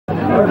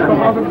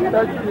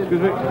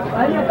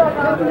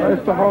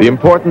The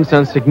importance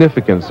and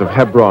significance of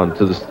Hebron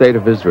to the State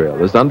of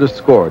Israel is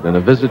underscored in a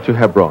visit to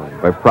Hebron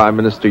by Prime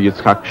Minister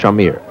Yitzhak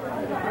Shamir.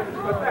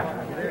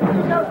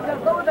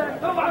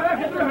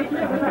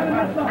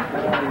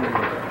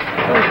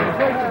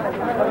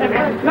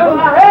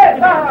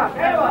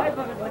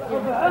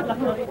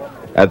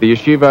 At the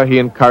yeshiva, he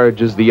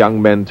encourages the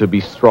young men to be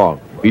strong,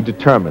 be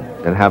determined,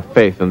 and have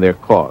faith in their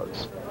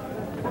cause.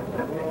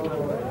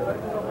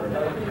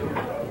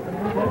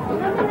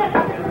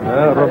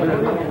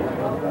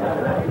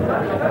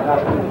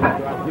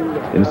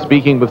 In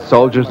speaking with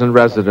soldiers and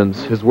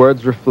residents, his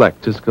words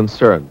reflect his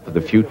concern for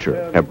the future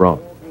of Hebron.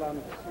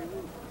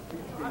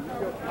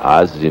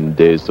 As in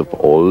days of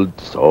old,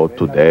 so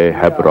today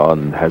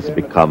Hebron has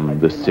become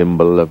the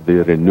symbol of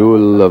the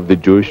renewal of the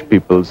Jewish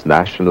people's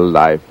national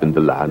life in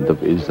the land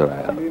of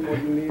Israel,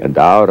 and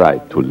our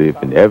right to live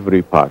in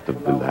every part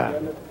of the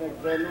land.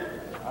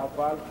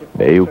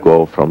 May you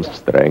go from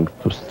strength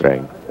to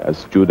strength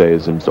as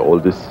Judaism's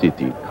oldest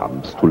city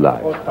comes to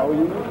life.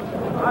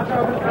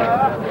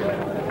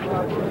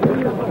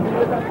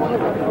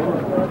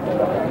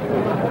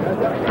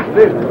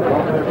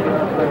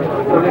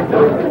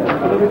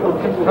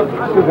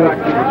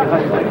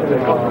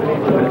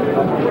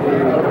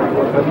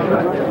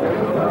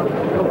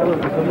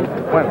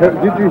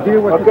 Did you hear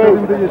what you said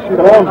in the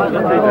yeshiva?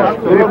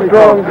 Be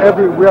strong,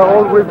 we are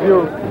all with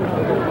you.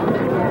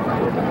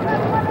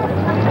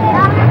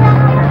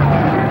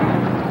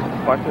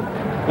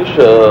 מי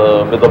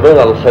שמדבר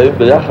על חיים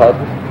ביחד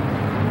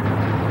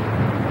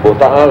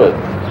באותה ארץ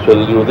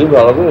של יהודים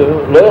וערבים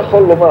לא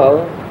יכול לומר,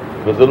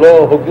 וזה לא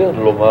הוגן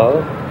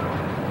לומר,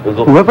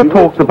 whoever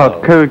talks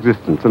about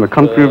coexistence in a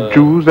country of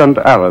Jews and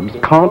Arabs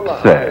can't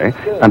say,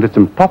 and it's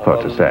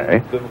improper to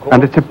say,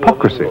 and it's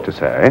hypocrisy to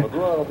say,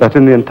 that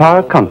in the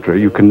entire country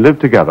you can live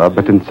together,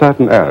 but in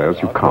certain areas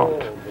you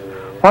can't.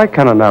 Why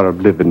can an Arab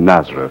live in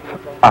Nazareth,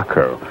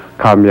 Akko,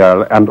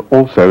 Carmel, and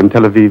also in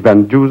Tel Aviv,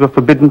 and Jews are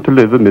forbidden to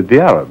live amid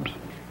the Arabs?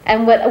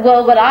 And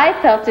what I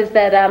felt is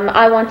that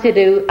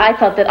I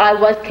felt that I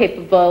was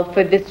capable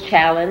for this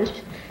challenge,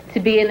 to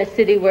be in a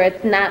city where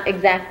it's not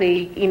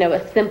exactly,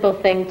 a simple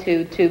thing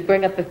to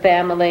bring up a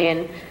family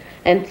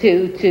and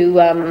to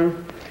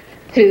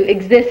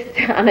exist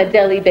on a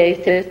daily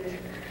basis.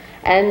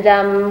 And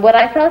what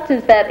I felt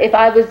is that if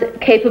I was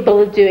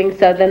capable of doing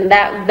so, then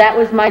that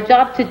was my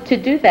job to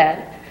do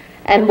that.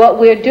 And what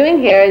we're doing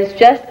here is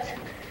just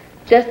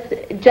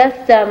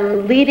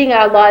leading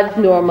our lives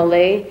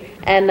normally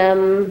and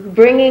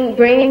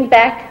bringing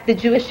back the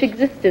Jewish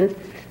existence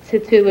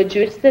to a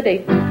Jewish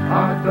city.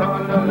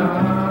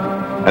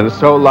 And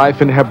so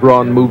life in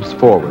Hebron moves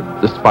forward.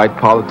 Despite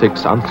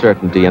politics,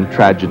 uncertainty, and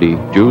tragedy,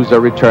 Jews are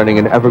returning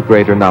in ever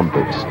greater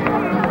numbers.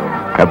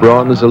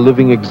 Hebron is a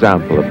living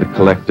example of the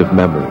collective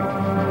memory.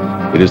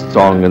 It is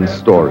song and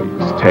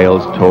stories,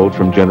 tales told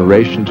from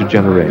generation to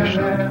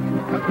generation.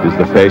 It is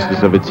the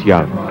faces of its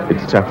young,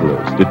 its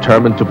settlers,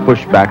 determined to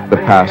push back the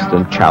past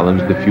and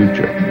challenge the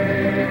future.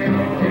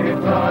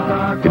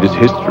 It is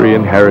history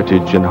and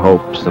heritage and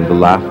hopes and the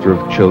laughter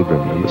of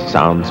children and the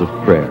sounds of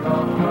prayer.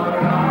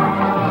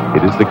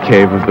 It is the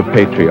cave of the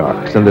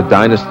patriarchs and the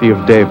dynasty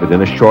of David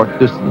in a short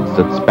distance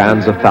that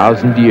spans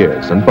 1,000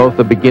 years, and both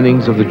the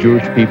beginnings of the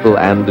Jewish people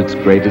and its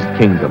greatest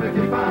kingdom.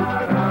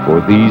 For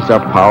these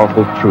are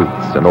powerful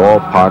truths and all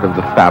part of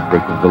the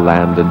fabric of the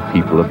land and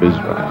people of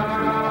Israel.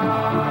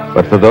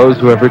 But for those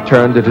who have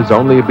returned, it is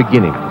only a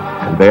beginning,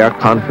 and they are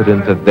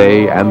confident that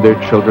they and their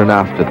children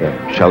after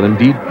them shall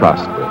indeed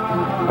prosper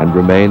and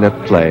remain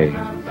at play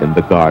in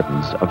the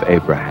gardens of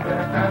Abraham.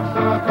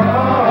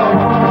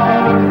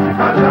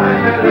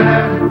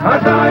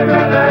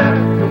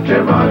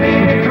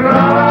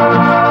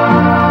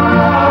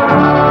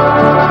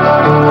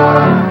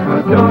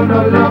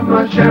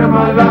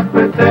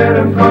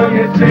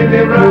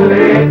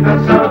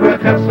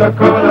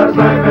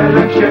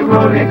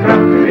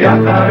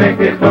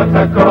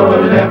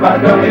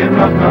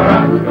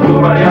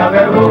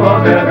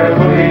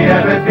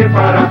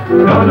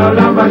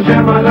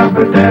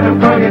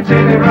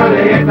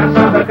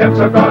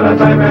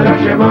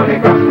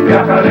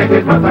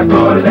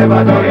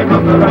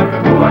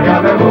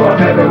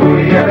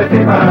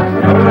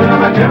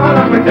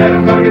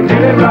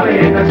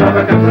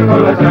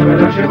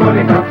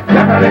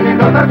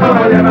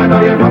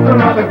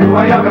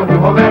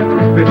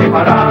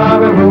 ותפארה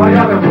ורוח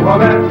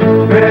יבוא